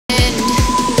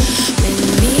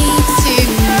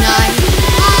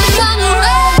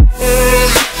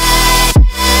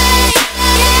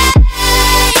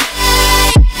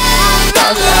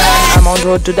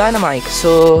road to Dynamike.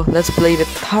 So let's play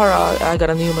with Tara. I got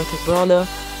a new mythic brawler.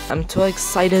 I'm too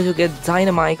excited to get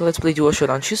Dynamike. Let's play duo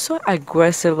showdown. She's so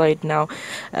aggressive right now.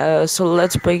 So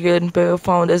let's begin. Pair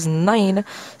found is 9.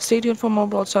 Stay tuned for more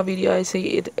Brawl Star video. I say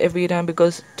it every time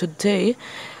because today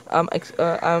I'm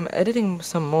editing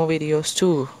some more videos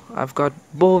too. I've got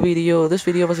bow video. This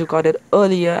video was recorded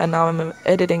earlier and now I'm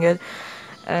editing it.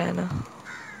 And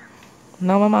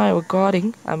now I'm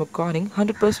recording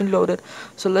 100% loaded.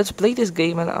 So let's play this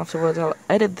game and afterwards I'll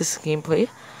edit this gameplay.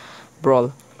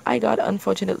 Brawl. I got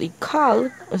unfortunately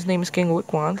Carl. His name is King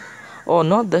Wickwand. Oh,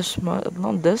 not this.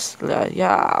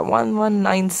 Yeah,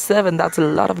 1197. That's a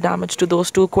lot of damage to those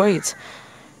two crates.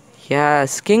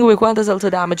 Yes, King Wickwand is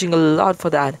also damaging a lot for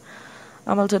that.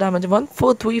 I'm also damaging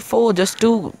 1434. Just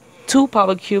two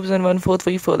power cubes and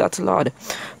 1434. That's a lot.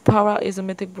 Para is a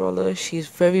mythic brawler. She's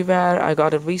very rare. I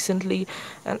got it recently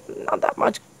and not that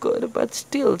much good, but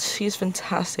still she's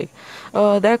fantastic.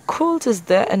 Their Colt is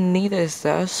there and neither is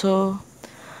there, so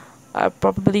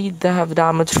probably they have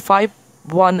damaged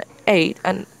 518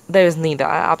 and there is neither.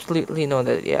 I absolutely know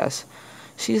that. Yes,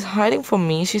 she's hiding from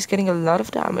me. She's getting a lot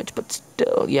of damage, but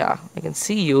still, yeah, I can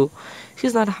see you.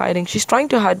 She's not hiding. She's trying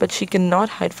to hide, but she cannot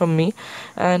hide from me.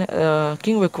 And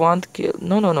King Wickwand killed.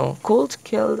 No. Colt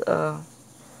killed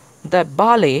that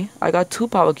Barley. I got 2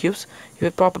 power cubes. He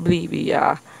will probably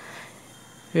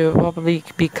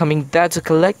be coming there to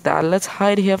collect that. Let's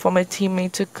hide here for my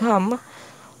teammate to come.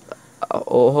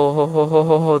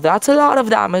 Oh, that's a lot of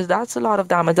damage.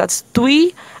 That's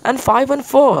 3 and 5 and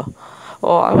 4.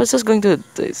 Oh, I was just going to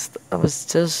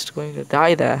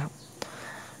die there.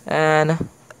 And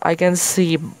I can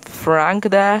see Frank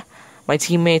there. My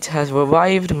teammate has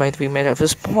revived. My teammate has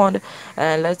respawned.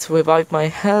 And let's revive my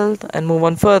health and move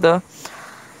on further.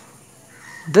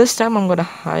 This time I'm gonna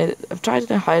hide. I'm trying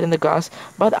to hide in the grass,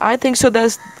 but I think so.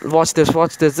 Watch this.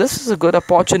 This is a good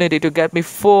opportunity to get me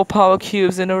 4 power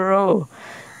cubes in a row.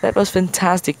 That was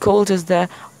fantastic. Colt is there.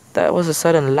 That was a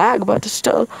sudden lag, but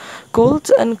still,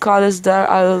 Colt and Carl is there.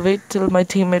 I'll wait till my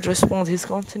teammate responds. He's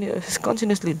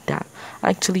continuously dying.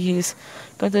 Actually, he's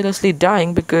continuously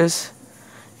dying because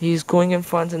he's going in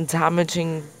front and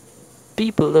damaging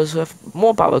people, those who have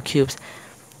more power cubes.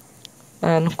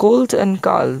 And Colt and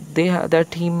Carl, their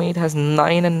teammate has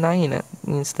 9 and 9. It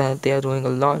means that they are doing a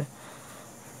lot.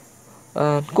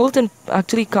 Colt and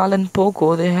actually Carl and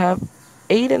Poco, they have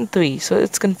 8 and 3. So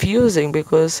it's confusing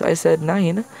because I said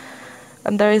 9.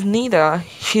 And there is neither.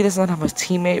 She does not have a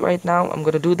teammate right now. I'm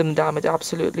gonna do them damage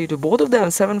absolutely to both of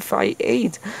them.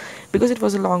 758 because it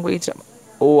was a long range.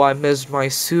 Oh, I missed my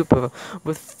super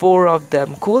with 4 of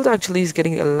them. Colt actually is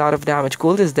getting a lot of damage.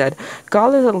 Colt is dead.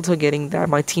 Carl is also getting that.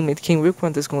 My teammate King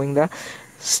Wickwand is going there.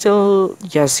 Still,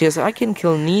 yes, I can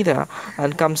kill neither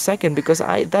and come second because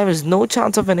there is no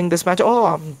chance of winning this match. Oh,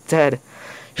 I'm dead.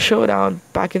 Showdown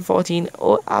back in 14.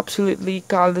 Oh, absolutely.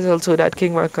 Carl is also dead.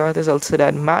 King Wickwand is also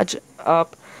dead. Match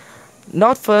up.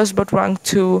 Not first, but rank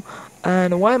 2.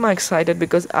 And why am I excited?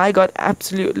 Because I got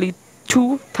absolutely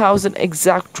 2000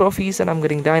 exact trophies and I'm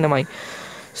getting Dynamike.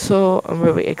 So I'm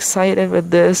very excited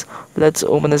with this. Let's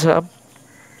open this up.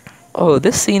 Oh,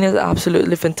 this scene is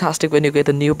absolutely fantastic when you get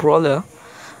a new brawler.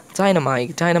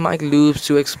 Dynamike loops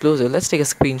to explosive. Let's take a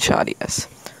screenshot. Yes,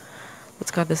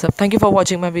 let's cut this up. Thank you for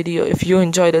watching my video. If you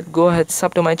enjoyed it, go ahead,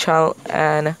 sub to my channel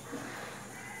and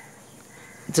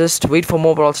just wait for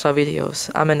more Brawl Star videos.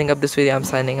 I'm ending up this video. I'm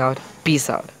signing out. Peace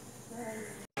out.